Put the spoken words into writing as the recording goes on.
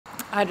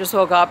I just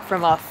woke up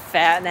from a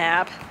fat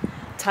nap.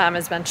 Tom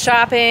has been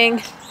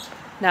shopping.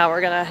 Now we're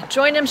gonna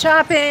join him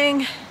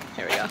shopping.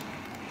 Here we go.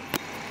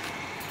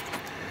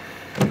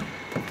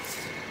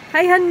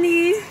 Hi,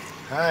 honey.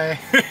 Hi.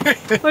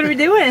 What are we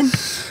doing?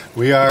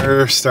 We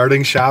are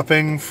starting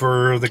shopping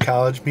for the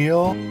college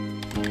meal.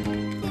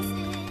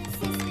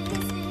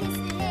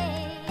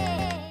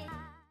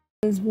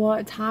 This is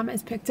what Tom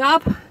has picked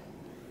up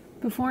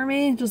before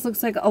me. It just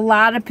looks like a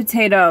lot of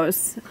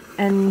potatoes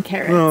and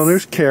carrots. Oh,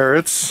 there's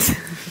carrots.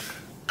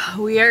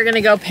 We are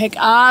gonna go pick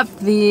up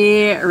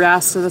the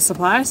rest of the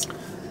supplies.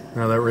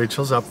 Now that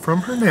Rachel's up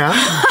from her nap.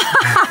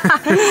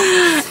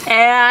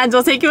 And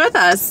we'll take you with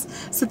us.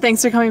 So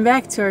thanks for coming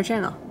back to our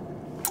channel.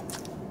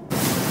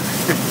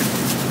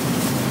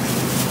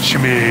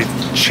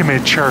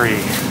 Chimichurri.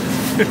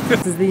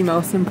 This is the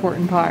most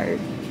important part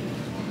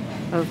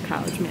of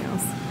college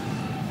meals.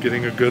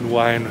 Getting a good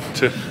wine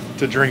to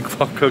drink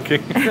while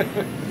cooking. Do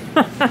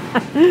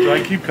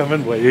I keep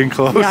coming way in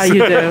close? Yeah,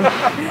 you do.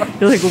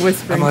 You're like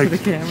whispering to the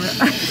camera.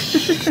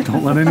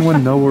 Don't let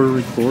anyone know we're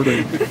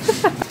recording.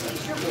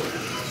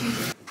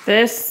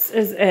 This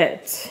is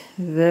it.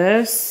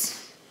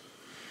 This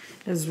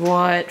is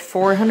what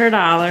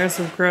 $400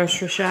 of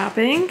grocery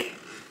shopping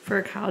for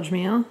a college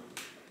meal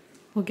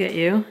will get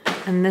you.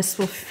 And this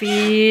will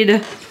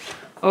feed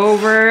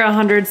over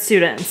 100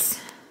 students.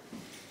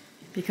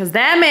 Because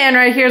that man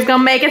right here is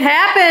gonna make it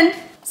happen.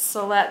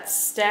 So let's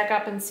stack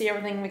up and see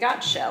everything we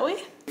got, shall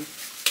we?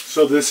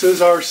 So this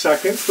is our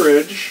second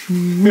fridge.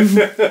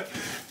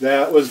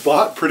 That was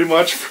bought pretty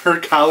much for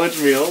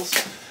college meals.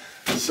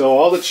 So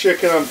all the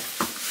chicken I'm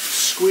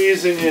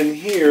squeezing in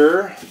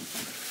here.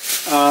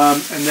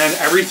 And then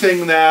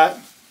everything that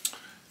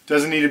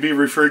doesn't need to be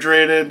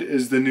refrigerated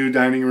is the new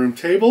dining room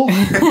table.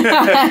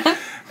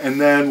 And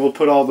then we'll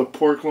put all the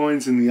pork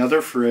loins in the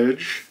other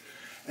fridge.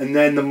 And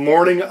then the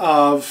morning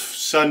of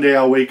Sunday,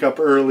 I'll wake up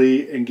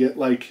early and get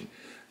like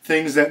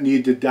things that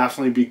need to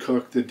definitely be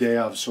cooked the day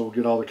of. So we'll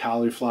get all the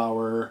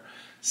cauliflower,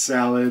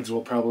 salads.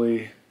 We'll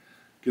probably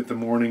get the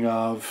morning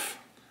of.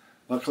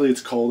 Luckily,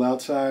 it's cold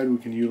outside. We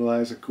can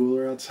utilize a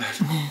cooler outside.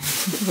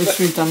 Which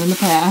we've done in the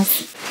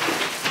past.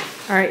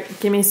 All right,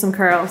 give me some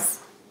curls.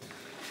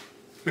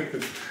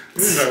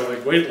 These are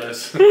like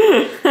weightless.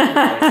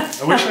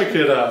 I wish I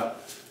could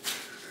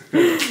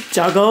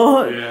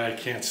juggle. Yeah, I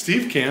can't.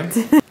 Steve can.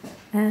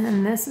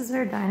 And this is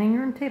our dining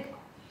room table.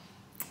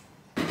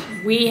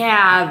 We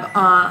have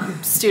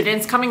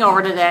students coming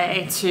over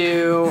today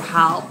to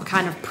help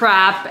kind of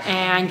prep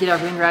and get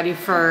everything ready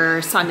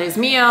for Sunday's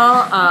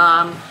meal.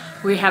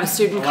 We have a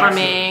student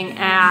coming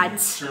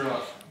at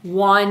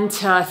 1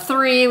 to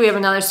 3. We have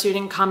another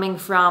student coming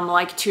from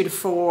like 2 to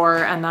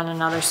 4, and then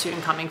another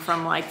student coming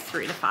from like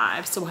 3 to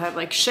 5. So we'll have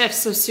like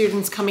shifts of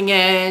students coming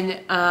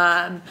in.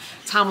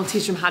 Tom will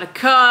teach them how to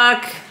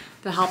cook.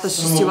 They'll help us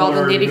just do all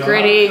the nitty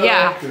gritty.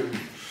 Yeah.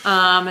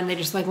 And they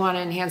just like want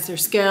to enhance their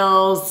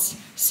skills.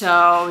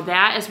 So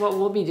that is what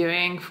we'll be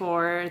doing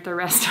for the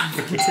rest of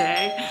the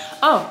day.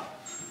 Oh,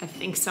 I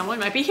think someone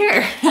might be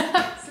here.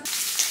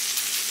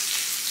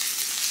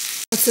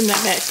 What's in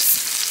that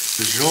mix?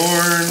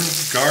 Dijon,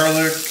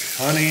 garlic,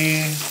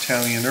 honey,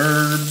 Italian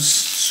herbs,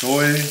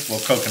 soy,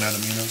 well, coconut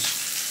aminos,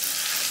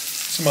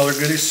 some other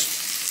goodies.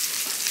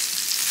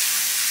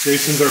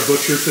 Jason's our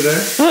butcher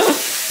today.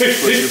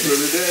 Butcher for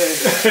the day.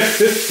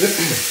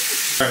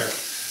 All right,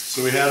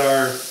 so we had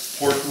our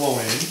pork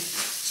loin.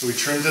 So we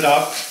trimmed it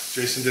up.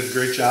 Jason did a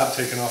great job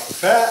taking off the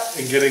fat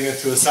and getting it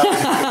to a size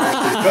that can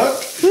actually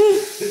cook.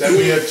 Then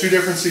we have 2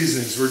 different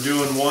seasonings. We're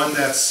doing one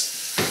that's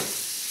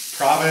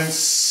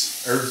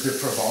Provence, Herbs de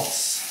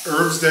Provence.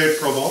 Herbs de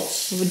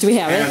Provence. Do we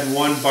have it? And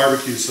one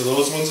barbecue. So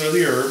those ones are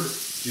the herb.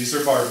 These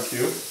are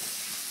barbecue.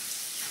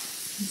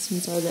 These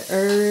ones are the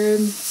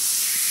herb.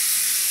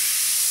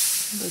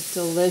 Look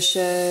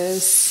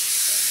delicious.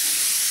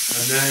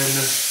 And then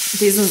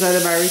these ones are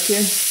the barbecue.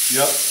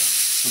 Yep.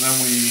 So then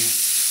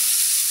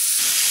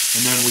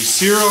we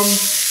sear them,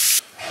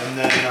 and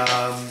then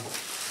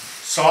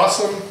sauce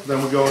them.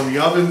 Then we go in the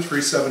oven,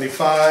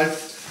 375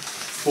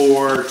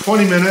 for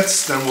 20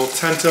 minutes. Then we'll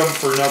tent them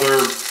for another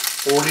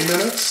 40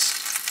 minutes.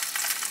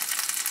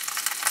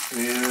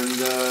 And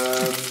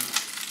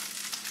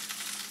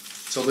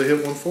so they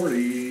hit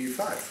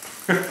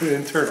 145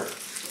 internal.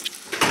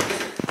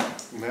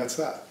 And that's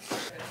that.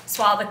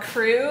 So while the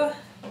crew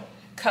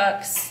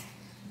cooks,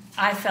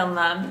 I film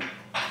them.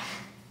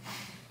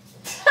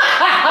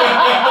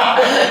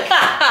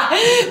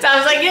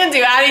 Sounds like you didn't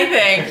do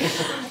anything.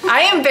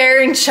 I am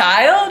bearing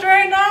child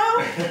right now.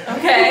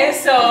 Okay,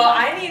 so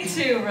I need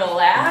to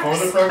relax.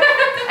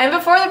 And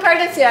before the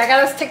pregnancy, I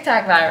got this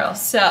TikTok viral.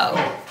 So,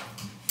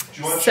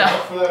 do you want to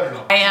shout for that or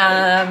no?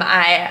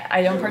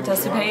 I don't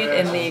participate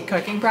in the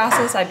cooking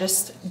process. I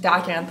just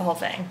document the whole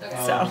thing.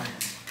 So,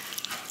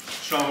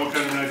 Sean, what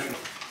kind of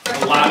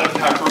knife? A lot of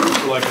peppers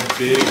for like a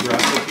big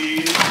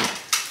recipe.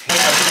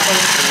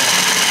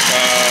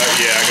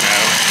 Yeah, I can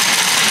have them.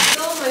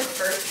 That was my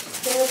first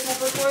bowl of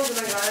peppercorns, and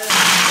I got it.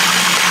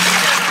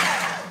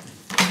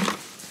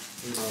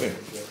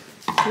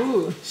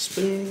 Ooh.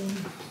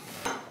 Spoon.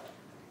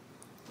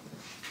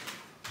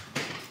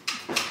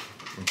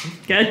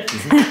 Good.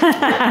 That's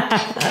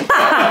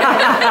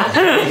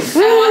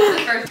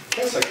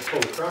like a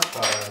total crock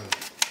pot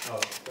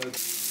on.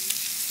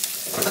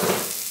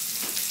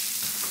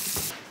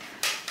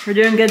 We're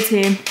doing good,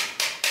 team.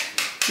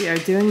 We are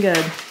doing good.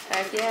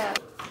 Heck yeah.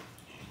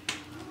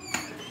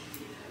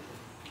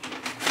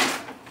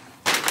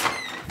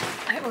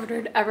 I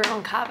ordered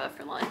everyone kava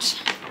for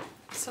lunch.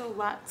 So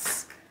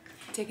let's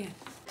dig in.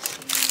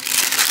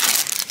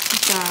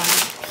 Got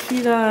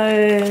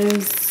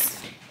pitas.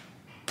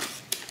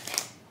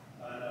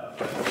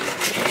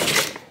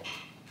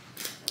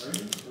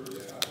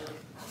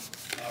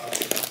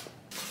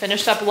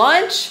 Finished up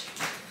lunch,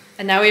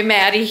 and now we have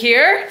Maddie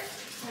here.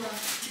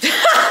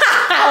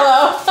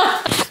 Hello.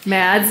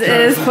 Mads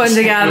is putting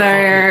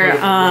together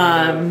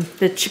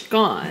the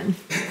chicken.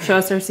 Show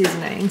us our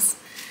seasonings.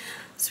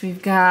 So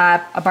we've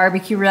got a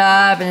barbecue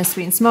rub and a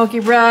sweet and smoky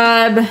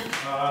rub.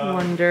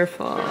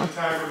 Wonderful.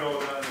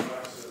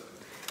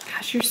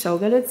 Gosh, you're so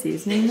good at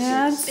seasoning,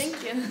 Mads.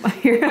 Thank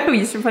you.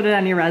 You should put it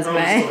on your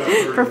resume.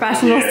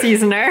 Professional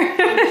seasoner.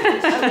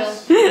 I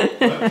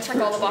will. Check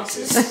all the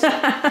boxes.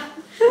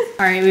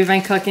 All right, we've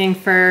been cooking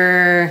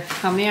for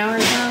how many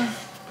hours now?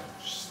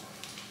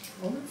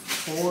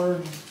 4.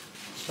 I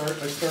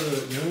started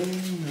at noon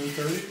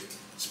 30.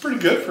 It's pretty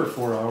good for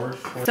 4 hours.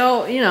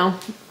 So, you know,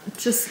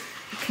 just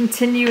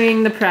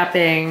continuing the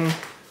prepping.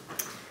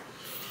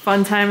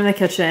 Fun time in the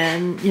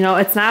kitchen. You know,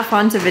 it's not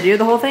fun to video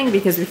the whole thing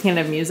because we can't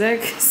have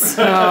music.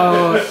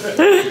 So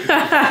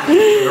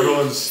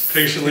everyone's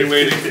patiently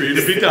waiting for you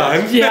to be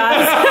done.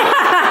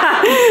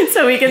 Yeah.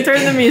 So we can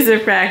turn the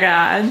music back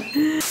on.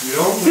 You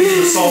don't leave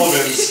the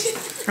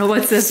Sullivans. Oh,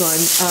 what's this one?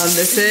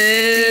 This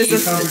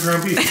is Pound of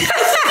ground beef.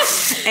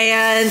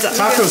 and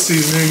Taco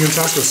seasoning and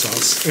taco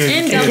sauce.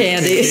 and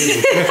candy.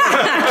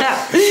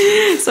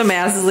 So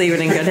Mass is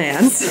leaving in good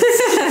hands.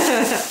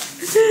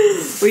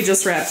 We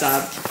just wrapped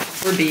up.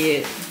 We're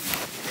beat.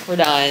 We're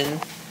done.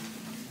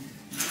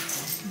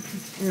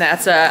 And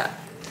that's a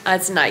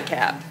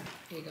nightcap.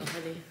 Here you go,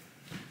 honey.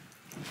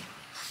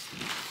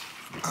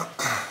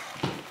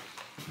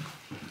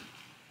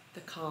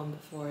 The calm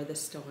before the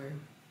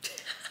storm.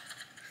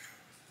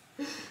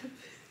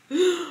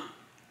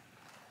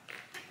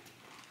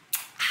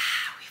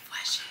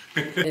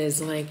 It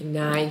is like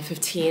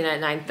 9:15. At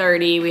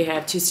 9:30 we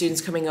have 2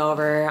 students coming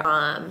over.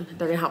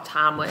 They're gonna help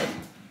Tom with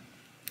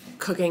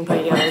cooking,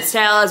 putting together the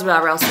salads,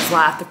 whatever else is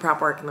left, the prep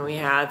work, and then we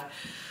have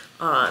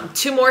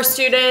 2 more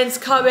students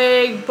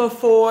coming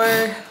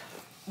before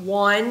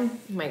 1.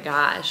 Oh my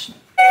gosh.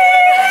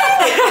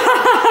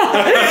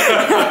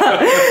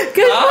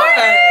 Good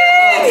morning!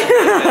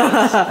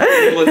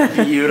 You look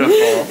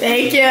beautiful.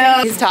 Thank you.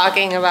 He's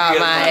talking about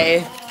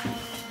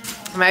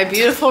my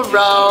beautiful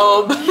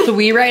robe. So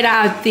we write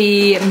out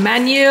the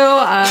menu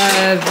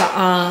of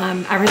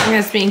everything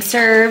that's being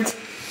served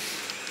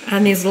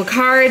on these little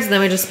cards, and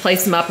then we just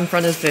place them up in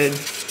front of the food.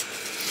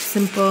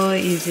 Simple,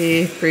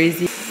 easy,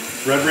 breezy.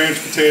 Red ranch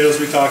potatoes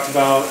we talked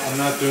about. I'm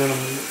not doing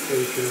them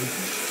bacon.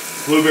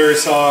 Blueberry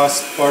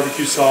sauce,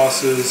 barbecue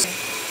sauces.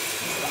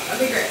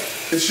 That'd be great.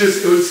 It's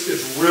just,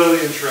 it's really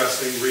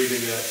interesting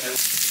reading it. And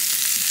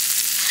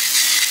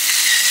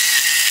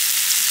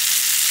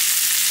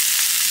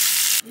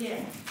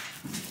yeah.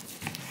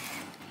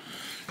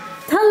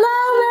 Hello,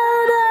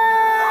 Meredith!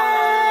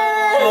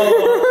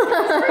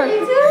 Are you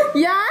too?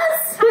 Yes?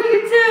 How you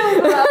too?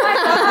 Oh my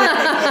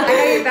God. I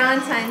got your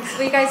Valentine's.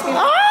 Will you guys be?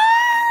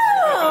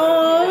 Oh!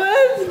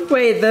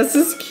 Wait, this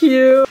is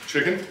cute.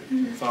 chicken,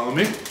 follow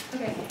me.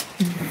 Okay.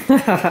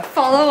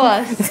 Follow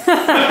us.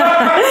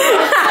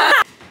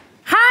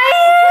 Hi!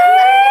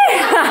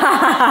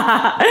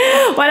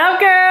 What up,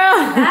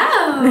 girl?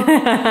 Hello.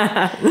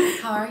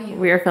 How are you?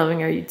 We are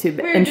filming our YouTube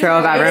intro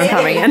of everyone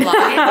coming in.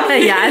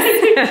 Yes.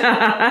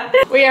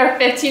 We are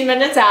 15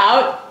 minutes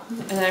out.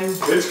 And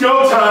It's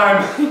go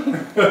time!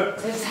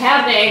 it's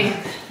happening.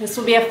 This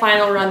will be a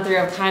final run through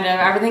of kind of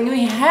everything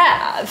we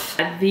have.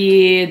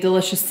 The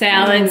delicious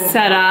salad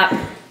set up.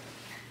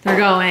 They're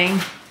going.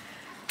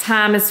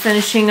 Tom is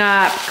finishing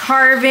up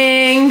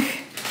carving.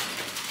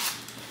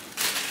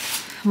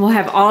 We'll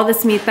have all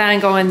this meat then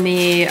go in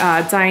the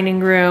dining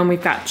room.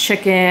 We've got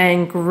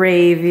chicken,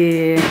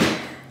 gravy,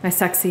 my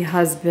sexy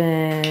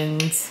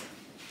husband,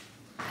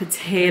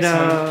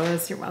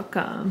 potatoes. You're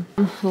welcome.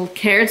 Little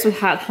carrots with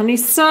hot honey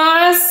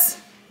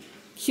sauce,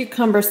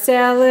 cucumber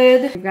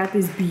salad. We've got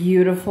these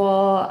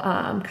beautiful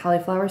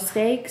cauliflower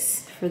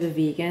steaks for the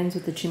vegans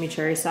with the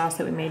chimichurri sauce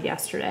that we made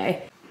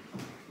yesterday.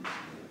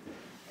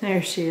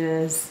 There she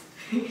is.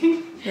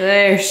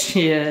 There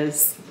she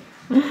is.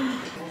 I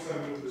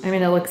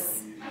mean, it looks,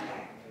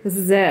 this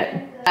is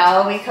it.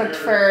 Well, we cooked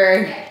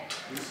for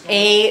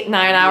 8-9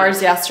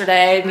 hours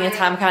yesterday. Me and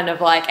Tom kind of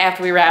like,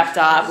 after we wrapped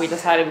up, we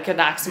decided we could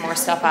knock some more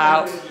stuff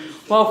out.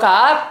 Woke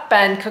up,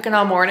 been cooking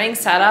all morning,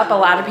 set up. A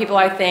lot of people,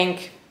 I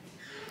think,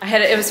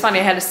 it was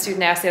funny, I had a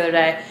student ask the other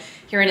day,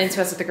 he ran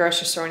into us at the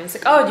grocery store and he's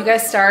like, oh, you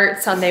guys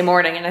start Sunday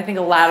morning? And I think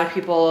a lot of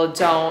people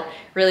don't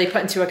really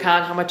put into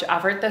account how much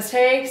effort this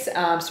takes.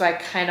 So I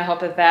kind of hope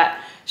that that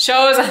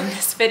shows on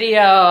this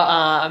video.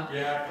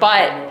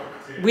 But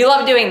we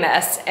love doing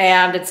this,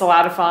 and it's a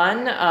lot of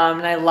fun.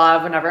 And I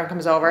love when everyone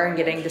comes over and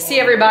getting to see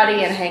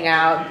everybody and hang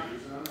out.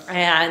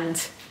 And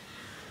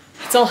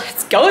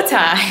it's go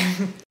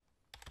time.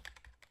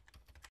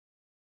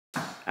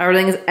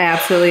 Everything is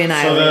absolutely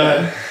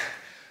annihilated.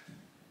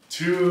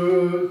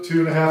 So two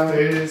and a half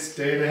days,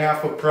 day and a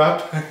half of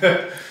prep.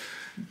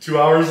 2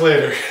 hours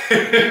later,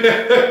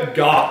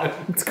 gone.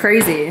 It's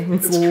crazy.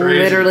 It's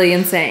literally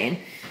insane.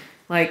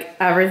 Like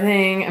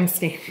everything, I'm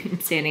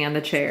standing on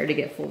the chair to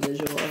get full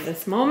visual of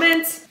this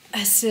moment.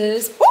 This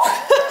is,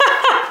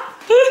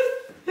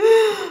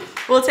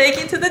 we'll take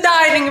you to the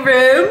dining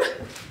room.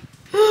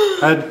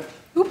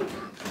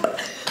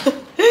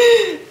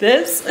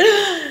 This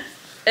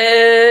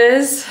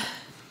is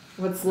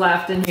what's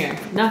left in here.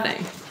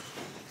 Nothing.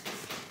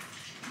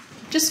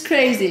 Just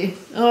crazy.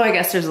 Oh, I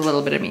guess there's a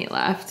little bit of meat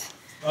left.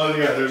 Oh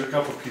yeah, there's a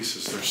couple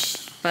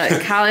pieces.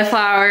 But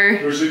cauliflower.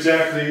 There's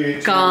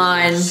exactly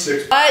gone.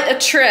 What a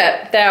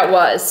trip that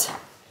was.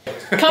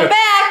 Come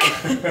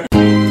back.